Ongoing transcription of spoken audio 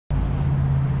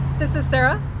This is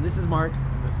Sarah. This is Mark.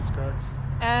 And this is Crux.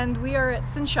 And we are at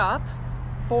SYN Shop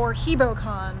for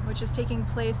HeboCon, which is taking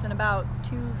place in about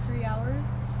 2-3 hours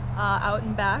out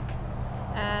and back.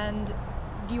 And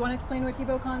do you want to explain what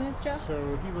HeboCon is, Jeff?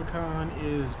 So HeboCon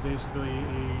is basically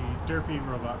a derpy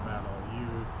robot battle.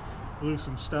 You glue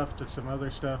some stuff to some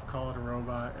other stuff, call it a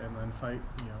robot, and then fight,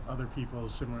 other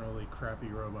people's similarly crappy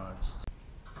robots.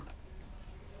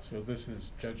 So this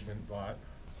is Judgment Bot.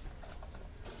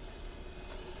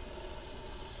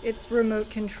 It's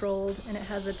remote controlled and it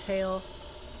has a tail.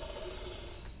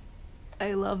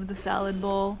 I love the salad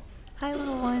bowl. Hi,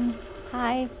 little one.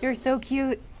 Hi, you're so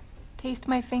cute. Taste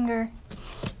my finger.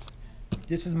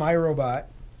 This is my robot.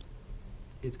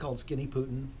 It's called Skinny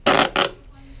Putin.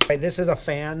 This is a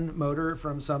fan motor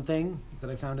from something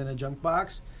that I found in a junk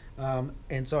box.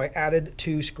 And so I added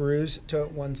 2 screws to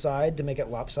one side to make it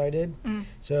lopsided.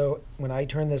 So when I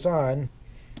turn this on...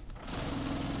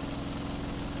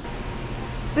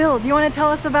 Bill, do you want to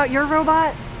tell us about your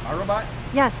robot? Our robot?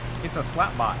 Yes. It's a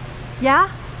slap bot.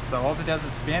 Yeah? So all it does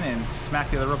is spin and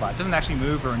smack the other robot. It doesn't actually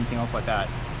move or anything else like that.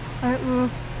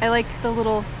 I like the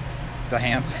little... The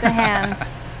hands. The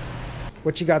hands.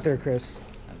 What you got there, Chris?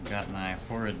 I've got my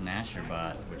horrid Nasher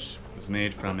bot, which was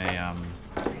made from a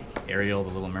Ariel,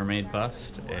 the Little Mermaid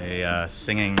bust, a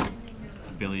singing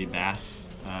Billy Bass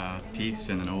piece,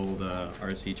 and an old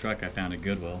RC truck I found at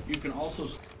Goodwill. You can also...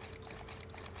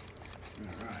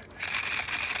 Alright.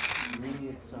 Maybe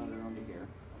it's solder under here.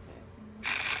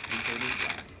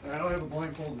 Okay. I don't have a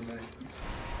blindfold today.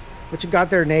 What you got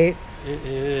there, Nate? It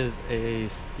is a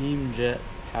steam jet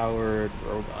powered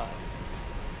robot.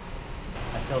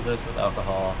 I filled this with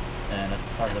alcohol, and at the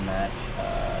start of the match,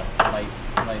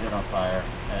 light it on fire,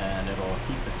 and it'll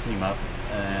heat the steam up,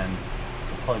 and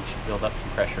the plug should build up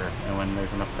some pressure. And when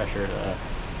there's enough pressure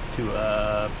to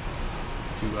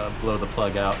blow the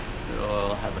plug out,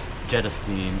 it'll have a jet of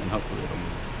steam, and hopefully it'll move.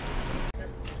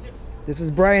 This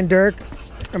is Brian Dirk,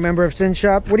 a member of SYN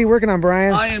Shop. What are you working on,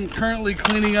 Brian? I am currently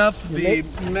cleaning up the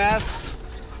mess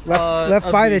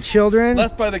left by the children.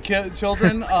 Left by the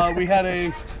children. We had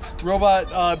a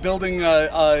robot building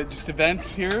just event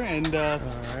here, and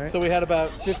so we had about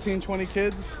 15-20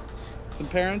 kids, some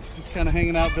parents just kind of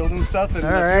hanging out building stuff, and a few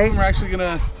of them are actually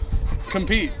gonna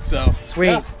compete. So sweet.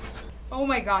 Yeah. Oh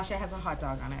my gosh, it has a hot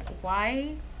dog on it.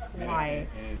 Why?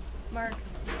 Mark,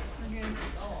 we're good.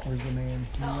 Where's the man?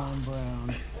 Neon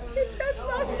Brown. It's got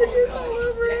sausages all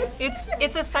over it. It's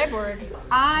a cyborg.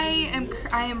 I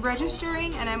am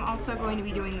registering, and I'm also going to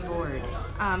be doing the board.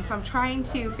 So I'm trying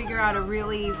to figure out a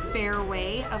really fair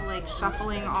way of like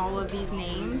shuffling all of these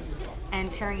names and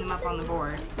pairing them up on the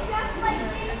board.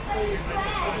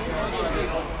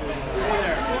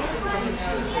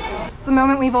 It's the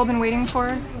moment we've all been waiting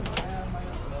for.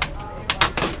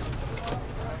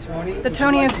 The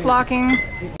Tony is flocking. We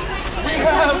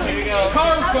have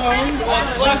Carphone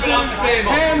versus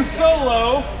Han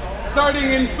Solo,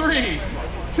 starting in 3,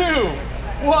 2,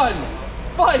 1,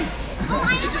 fight!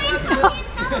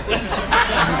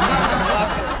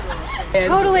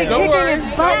 Totally kicking its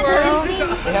butt, girl.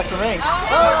 It has to ring.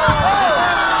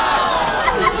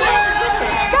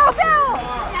 Go, Bill!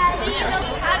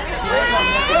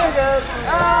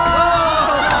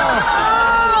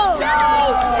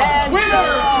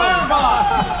 Winner, Marbot!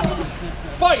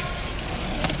 Fight!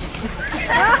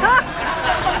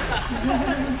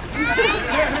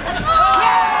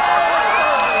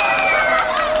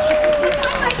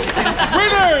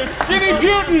 Winner, Skinny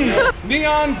Putin!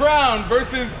 Neon Brown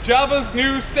versus Java's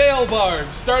new sail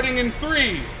barge, starting in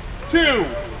 3, 2,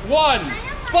 1,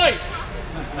 fight!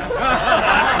 Oh,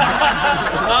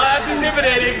 that's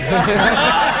intimidating.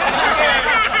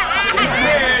 He's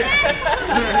scared.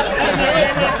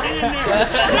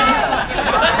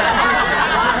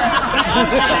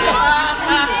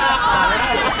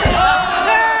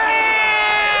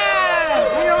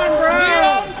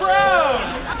 Neon Brown!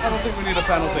 I don't think we need a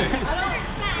penalty.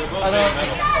 I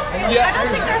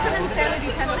don't think there's an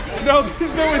insanity penalty. No,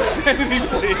 there's no insanity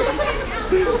plea.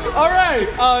 Alright,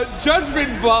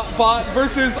 Judgment Bot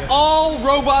versus all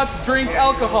robots drink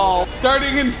alcohol.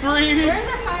 Starting in 3, 2,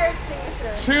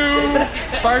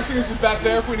 fire extinguisher's back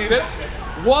there if we need it.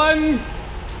 1,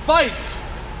 fight!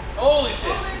 Holy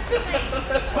shit!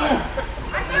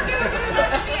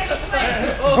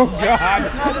 Oh God!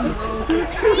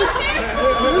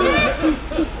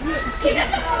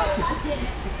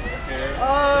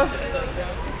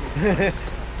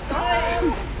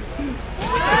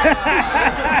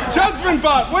 Judgment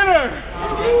Bot, winner!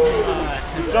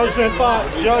 Judgment Bot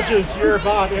judges your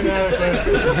bot inadequate.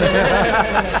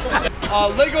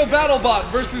 Lego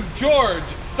BattleBot versus George,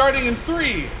 starting in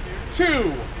 3,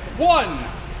 2, 1,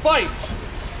 fight.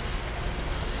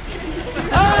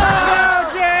 Oh,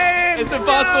 James! It's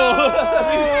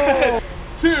impossible.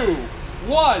 2,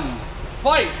 1,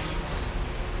 fight.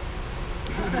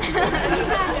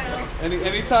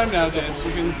 Anytime now, James.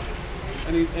 You can.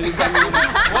 Anytime you want.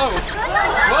 Whoa!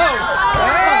 Whoa!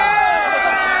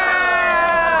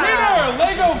 Winner,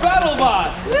 Lego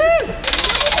BattleBot.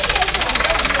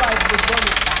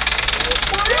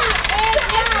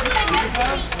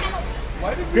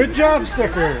 Good job,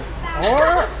 sticker.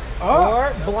 Or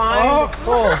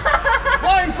blindfold.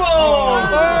 Blindfold.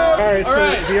 All right, All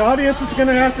right. so the audience is going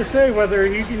to have to say whether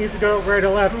he needs to go right or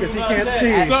left because he can't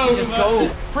see. So Just go.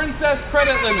 Princess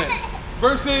Credit Limit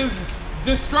versus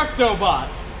Destructobot.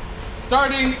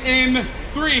 Starting in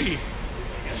 3,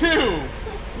 2,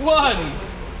 1,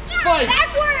 fight.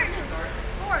 Backward.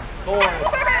 Forward.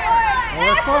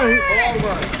 Or fight. You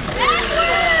won.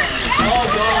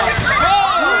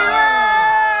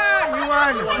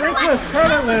 Princess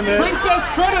Credit Limit. Princess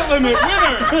Credit Limit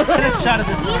winner. Get a shot of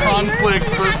this. Conflict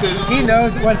versus. He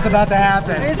knows what's about to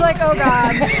happen. He's like, oh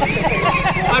god.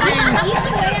 I mean.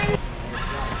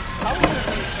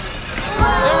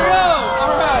 There we go.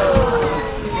 All right.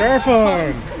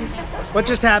 Careful. What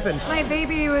just happened? My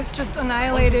baby was just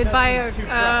annihilated by a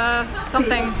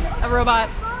robot.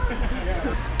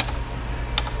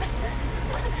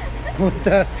 What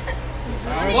the?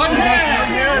 One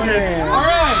hand. All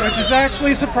right. Which is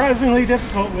actually surprisingly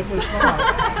difficult with this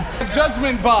bot.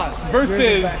 Judgment Bot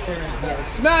versus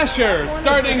Smasher.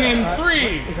 Starting in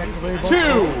 3,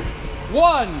 2,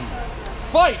 1,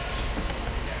 fight.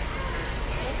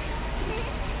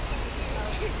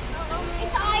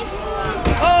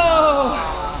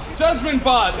 Oh! Judgment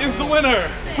Bot is the winner.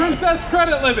 Princess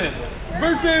Credit Limit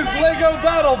versus Lego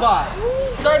BattleBot.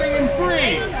 Starting in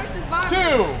 3,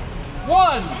 2,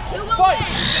 1, fight.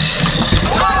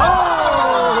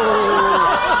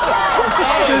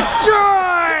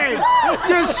 Destroyed!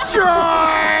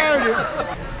 Destroyed!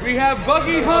 We have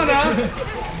Buggy Hana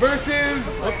versus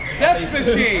Death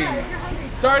Machine.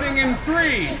 Starting in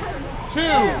 3, 2,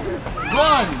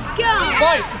 1,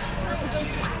 fight.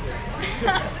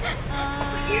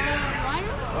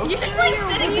 You're just like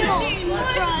sitting in machine.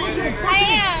 Push. I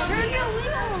am. Turn the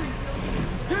wheels.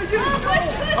 Push.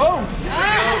 Oh!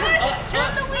 Push.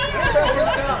 Turn the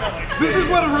wheels. This is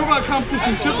what a robot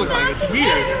competition should look like. It's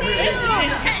weird.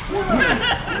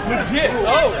 Legit.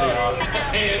 Oh!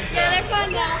 Yeah, they're fun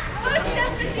now. Push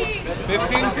Death Machine. 15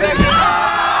 seconds.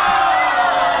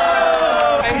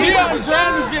 And Neon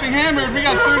Brand is getting hammered. We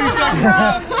got 30 seconds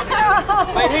left.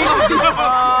 I hate to do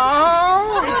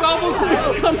It's almost like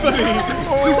somebody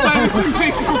decided to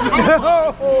make a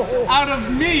robot out of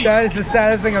me. That is the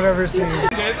saddest thing I've ever seen.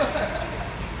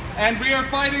 And we are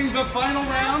fighting the final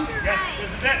round. Yes, this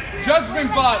is it.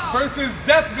 Judgment Bot versus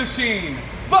Death Machine.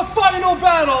 The final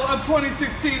battle of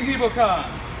 2016 HeboCon.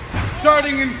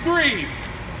 Starting in 3,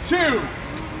 2,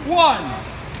 1,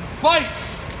 fight.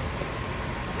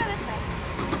 Let's go this way.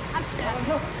 I'm stuck.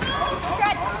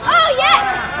 Oh, yes!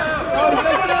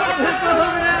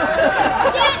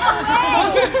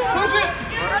 Push it! Push it!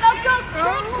 Go,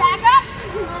 turn, back up.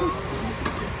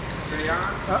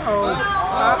 Uh-oh.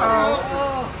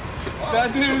 Uh-oh. It's bad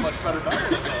news.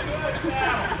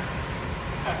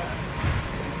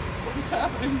 What is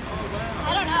happening? I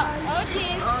don't know. Oh,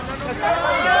 jeez.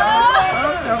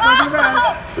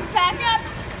 Back up.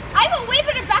 I have a way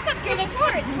better backup gear than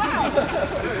forwards. Wow.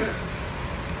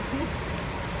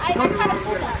 I'm kind of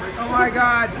stuck. Oh my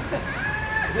god.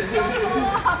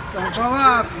 Don't fall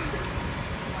off.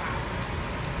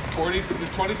 20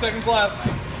 seconds left.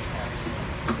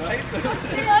 Oh,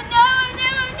 no.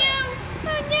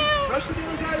 Rush to the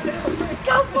other side of the table.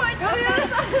 Go for it.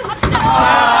 I'm stuck.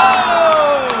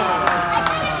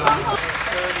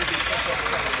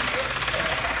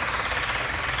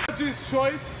 Judge's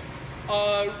choice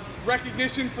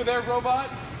recognition for their robot,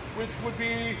 which would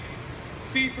be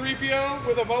C-3PO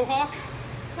with a mohawk,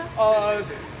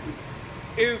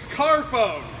 is Car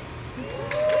Phone.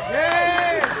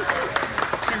 Yay!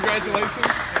 Congratulations.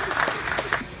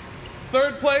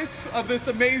 Third place of this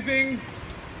amazing,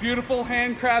 beautiful,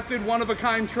 handcrafted,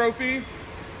 one-of-a-kind trophy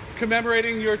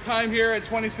commemorating your time here at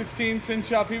 2016 SYN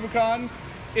Shop HeboCon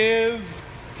is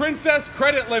Princess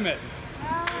Credit Limit.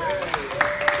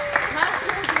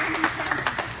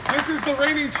 This is the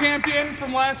reigning champion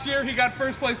from last year. He got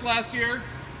first place last year.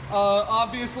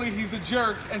 Obviously, he's a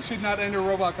jerk and should not enter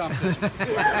robot competitions.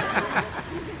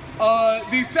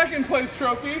 The second place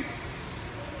trophy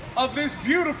of this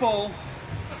beautiful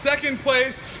second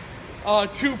place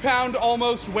 2-pound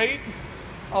almost weight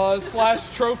slash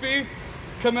trophy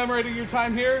commemorating your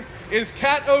time here is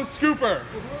Cat O Scooper.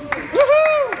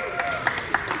 Woohoo!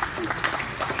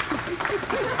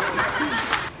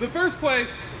 The first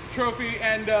place trophy,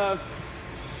 and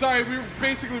sorry, we were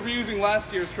basically reusing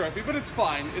last year's trophy, but it's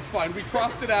fine. It's fine. We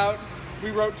crossed it out. We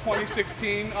wrote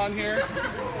 2016 on here.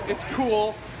 It's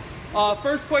cool.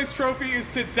 First place trophy is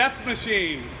to Death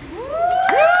Machine. Woo!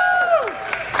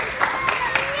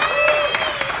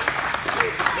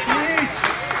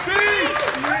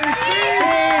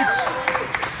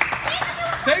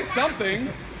 Say something.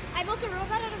 I built a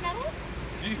robot out of metal.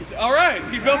 All right,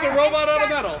 he built a robot out of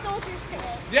metal. Soldiers to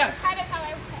it. Yes. Kind of how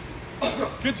I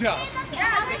would. Good job.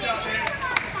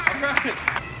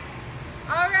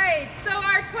 All right, so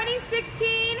our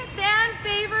 2016 fan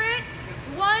favorite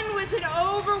won with an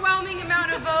overwhelming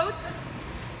amount of votes.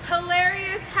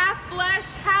 Hilarious half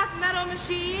flesh, half metal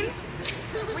machine.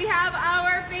 We have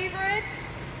our favorite.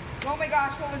 Oh my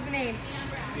gosh, what was the name?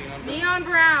 Neon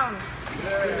Brown.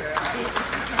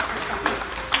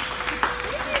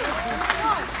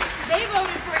 They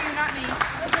voted for you, not me.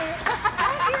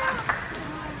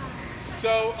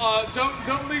 So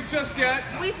don't leave just yet.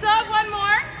 We still have one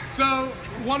more. So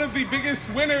one of the biggest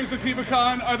winners of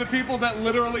HeboCon are the people that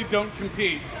literally don't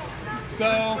compete.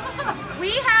 So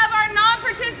we have our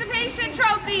non-participation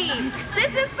trophy.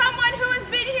 This is someone who has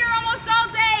been here almost all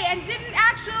day and didn't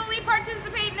actually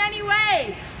participate in any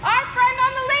way. Our friend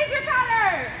on the laser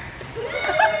cutter.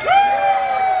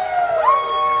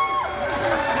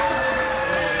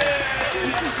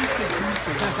 This is just a group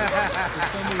for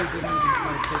somebody that didn't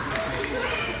participate.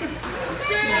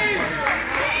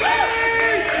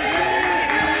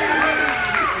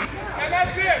 And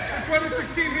that's it for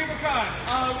 2016 HeboCon.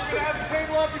 We're going to have the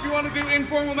table up if you want to do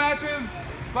informal matches,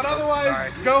 but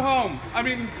otherwise, go home. I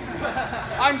mean,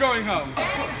 I'm going home.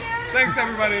 Thanks,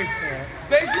 everybody.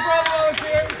 Thank you for all the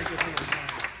volunteers.